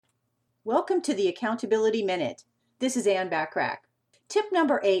Welcome to the Accountability Minute. This is Ann Backrack. Tip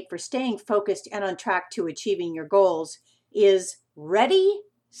number 8 for staying focused and on track to achieving your goals is ready,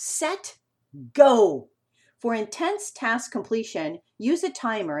 set, go. For intense task completion, use a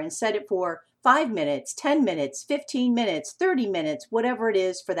timer and set it for 5 minutes, 10 minutes, 15 minutes, 30 minutes, whatever it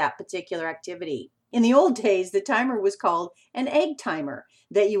is for that particular activity. In the old days, the timer was called an egg timer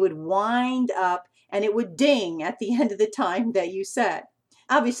that you would wind up and it would ding at the end of the time that you set.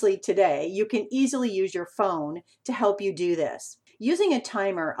 Obviously, today, you can easily use your phone to help you do this. Using a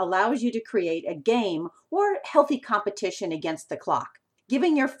timer allows you to create a game or healthy competition against the clock,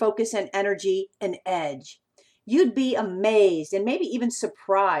 giving your focus and energy an edge. You'd be amazed and maybe even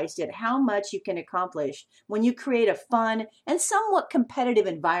surprised at how much you can accomplish when you create a fun and somewhat competitive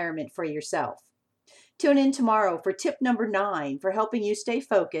environment for yourself. Tune in tomorrow for tip number 9 for helping you stay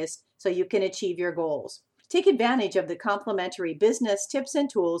focused so you can achieve your goals. Take advantage of the complimentary business tips and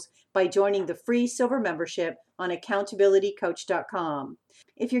tools by joining the free silver membership on accountabilitycoach.com.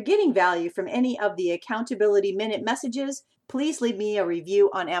 If you're getting value from any of the Accountability Minute messages, please leave me a review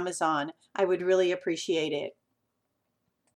on Amazon. I would really appreciate it.